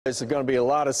There's going to be a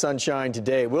lot of sunshine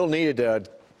today. We'll need it to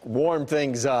warm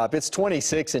things up. It's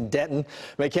 26 in Denton.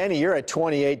 McKinney, you're at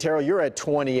 28. Terrell, you're at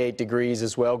 28 degrees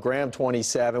as well. Graham,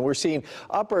 27. We're seeing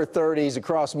upper 30s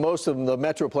across most of the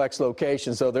Metroplex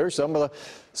locations. So there's some of the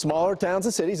smaller towns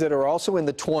and cities that are also in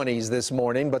the 20s this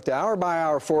morning. But the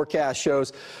hour-by-hour forecast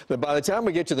shows that by the time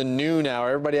we get to the noon hour,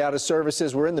 everybody out of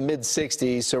services, we're in the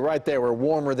mid-60s. So right there, we're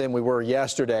warmer than we were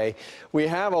yesterday. We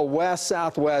have a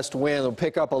west-southwest wind that will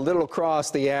pick up a little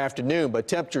across the afternoon, but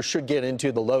temperatures should get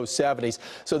into the low 70s.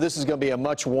 So this is going to be a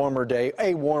much warmer day,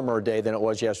 than it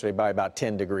was yesterday by about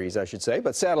 10 degrees, I should say.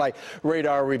 But satellite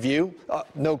radar review,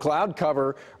 no cloud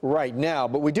cover right now,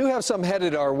 but we do have some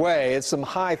headed our way. It's some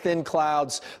high, thin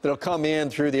clouds that'll come in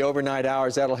through the overnight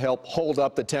hours. That'll help hold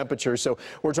up the temperature. So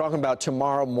we're talking about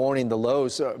tomorrow morning, the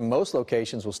lows, most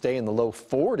locations will stay in the low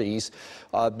 40s,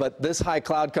 but this high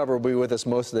cloud cover will be with us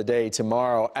most of the day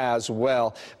tomorrow as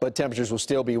well. But temperatures will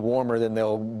still be warmer than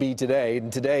they'll be today.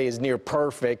 And today is near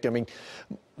perfect. I mean,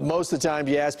 most of the time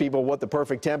you ask people what the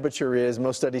perfect temperature is,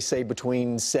 most studies say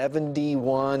between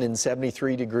 71 and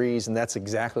 73 degrees, and that's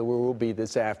exactly where we'll be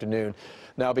this afternoon.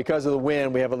 Now, because of the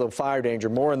wind, we have a little fire danger.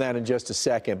 More on that in just a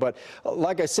second. But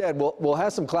like I said, we'll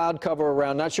have some cloud cover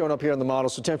around, not showing up here on the model,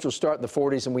 so temperatures start in the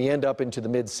 40s and we end up into the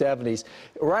mid-70s.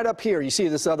 Right up here, you see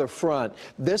this other front.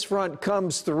 This front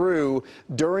comes through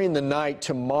during the night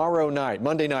tomorrow night,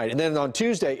 Monday night. And then on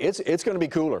Tuesday, it's going to be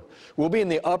cooler. We'll be in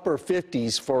the upper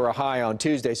 50s for a high on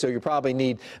Tuesday, so you probably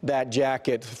need that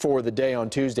jacket for the day on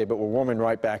Tuesday, but we're warming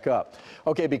right back up.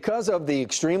 Okay, because of the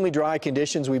extremely dry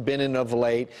conditions we've been in of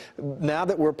late, now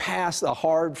that we're past a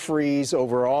hard freeze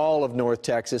over all of North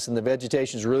Texas and the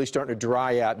vegetation is really starting to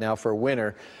dry out now for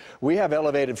winter, we have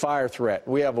elevated fire threat.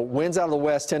 We have winds out of the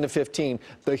west 10 to 15.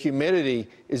 The humidity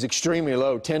is extremely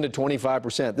low, 10 to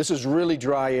 25%. This is really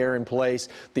dry air in place.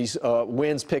 These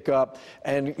winds pick up,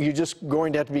 and you're just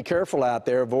going to have to be careful out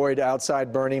there. Avoid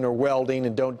outside burning or welding,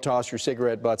 and don't toss your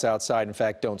cigarette butts outside. In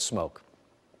fact, don't smoke.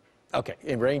 Okay,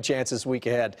 and rain chances week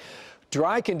ahead.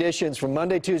 Dry conditions from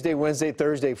Monday, Tuesday, Wednesday,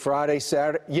 Thursday, Friday,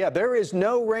 Saturday. Yeah, there is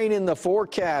no rain in the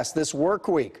forecast this work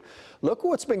week. Look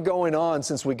what's been going on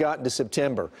since we got into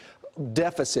September.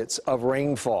 Deficits of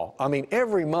rainfall. I mean,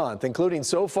 every month, including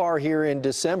so far here in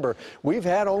December, we've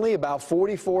had only about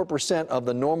 44% of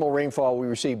the normal rainfall we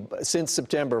received since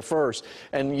September 1st,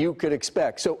 and you could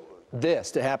expect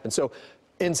this to happen. So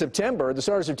in September, the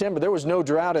start of September, there was no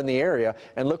drought in the area,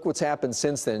 and look what's happened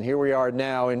since then. Here we are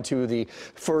now into the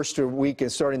first week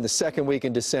and starting the second week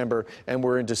in December, and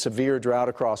we're into severe drought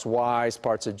across Wise,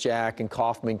 parts of Jack and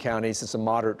Kaufman counties, and some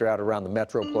moderate drought around the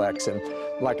Metroplex.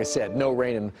 And like I said, no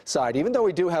rain in sight. Even though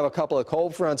we do have a couple of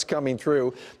cold fronts coming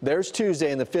through, there's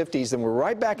Tuesday in the 50s, and we're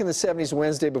right back in the 70s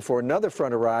Wednesday before another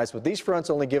front arrives, with these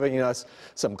fronts only giving us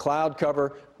some cloud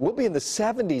cover. We'll be in the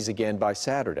 70s again by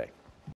Saturday.